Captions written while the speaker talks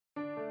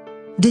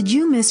Did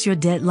you miss your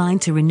deadline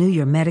to renew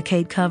your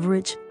Medicaid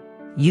coverage?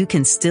 You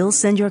can still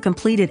send your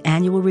completed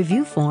annual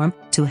review form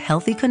to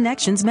Healthy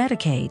Connections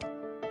Medicaid.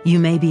 You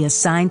may be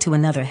assigned to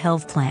another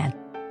health plan,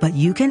 but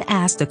you can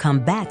ask to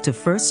come back to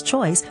First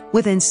Choice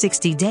within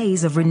 60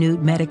 days of renewed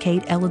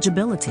Medicaid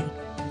eligibility.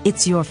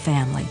 It's your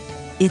family.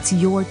 It's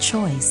your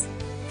choice.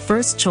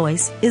 First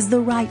Choice is the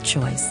right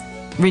choice.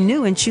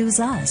 Renew and choose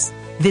us.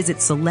 Visit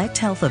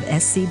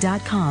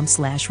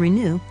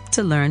selecthealthofsc.com/renew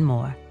to learn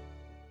more.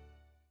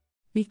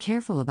 Be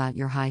careful about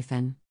your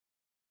hyphen.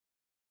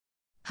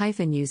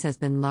 Hyphen use has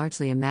been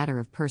largely a matter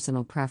of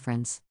personal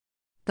preference.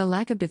 The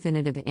lack of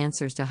definitive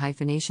answers to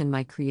hyphenation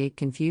might create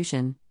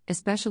confusion,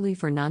 especially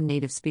for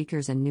non-native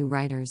speakers and new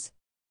writers.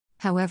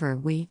 However,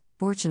 we,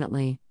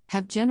 fortunately,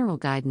 have general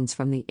guidance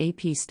from the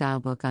AP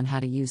Stylebook on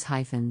how to use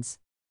hyphens.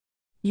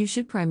 You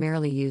should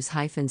primarily use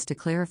hyphens to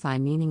clarify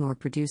meaning or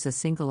produce a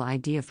single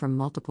idea from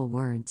multiple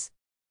words.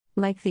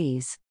 Like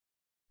these.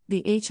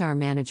 The HR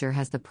manager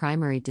has the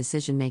primary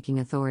decision-making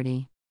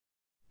authority.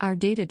 Our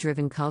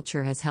data-driven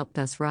culture has helped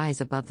us rise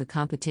above the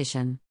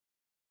competition.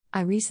 I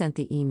resent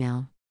the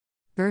email.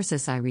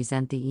 Versus I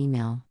resent the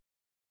email.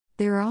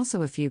 There are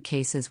also a few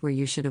cases where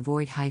you should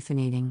avoid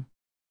hyphenating.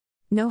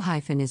 No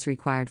hyphen is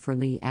required for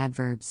Lee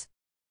adverbs.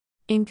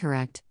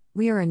 Incorrect,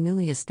 we are a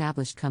newly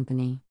established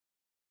company.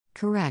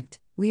 Correct,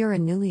 we are a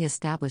newly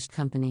established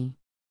company.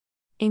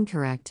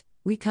 Incorrect,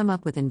 we come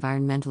up with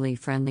environmentally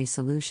friendly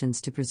solutions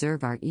to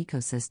preserve our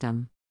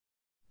ecosystem.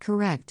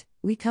 Correct,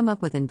 we come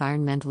up with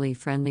environmentally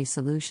friendly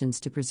solutions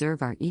to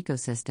preserve our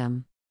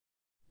ecosystem.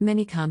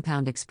 Many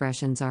compound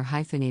expressions are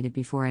hyphenated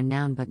before a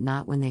noun but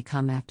not when they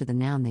come after the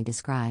noun they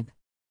describe.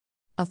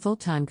 A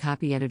full-time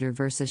copy editor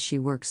versus she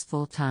works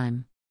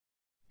full-time.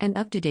 An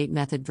up-to-date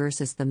method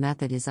versus the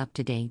method is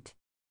up-to-date.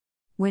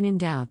 When in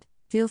doubt,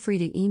 feel free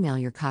to email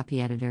your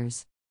copy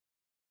editors.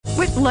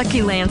 With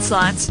Lucky Land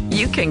Slots,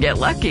 you can get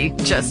lucky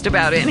just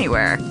about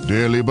anywhere.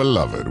 Dearly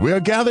beloved, we are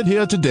gathered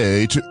here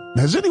today to...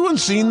 Has anyone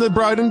seen the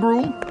bride and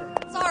groom?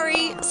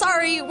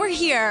 Sorry, we're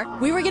here.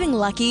 We were getting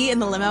lucky in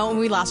the limo and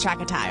we lost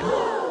track of time.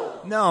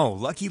 No,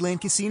 Lucky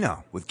Land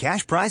Casino, with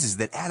cash prizes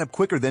that add up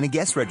quicker than a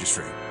guest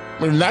registry.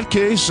 In that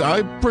case,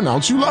 I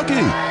pronounce you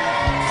lucky.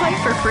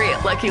 Play for free at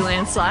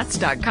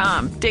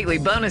LuckyLandSlots.com. Daily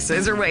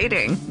bonuses are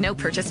waiting. No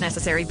purchase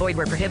necessary. Void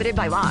where prohibited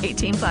by law.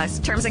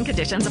 18+. Terms and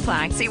conditions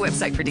apply. See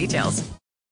website for details.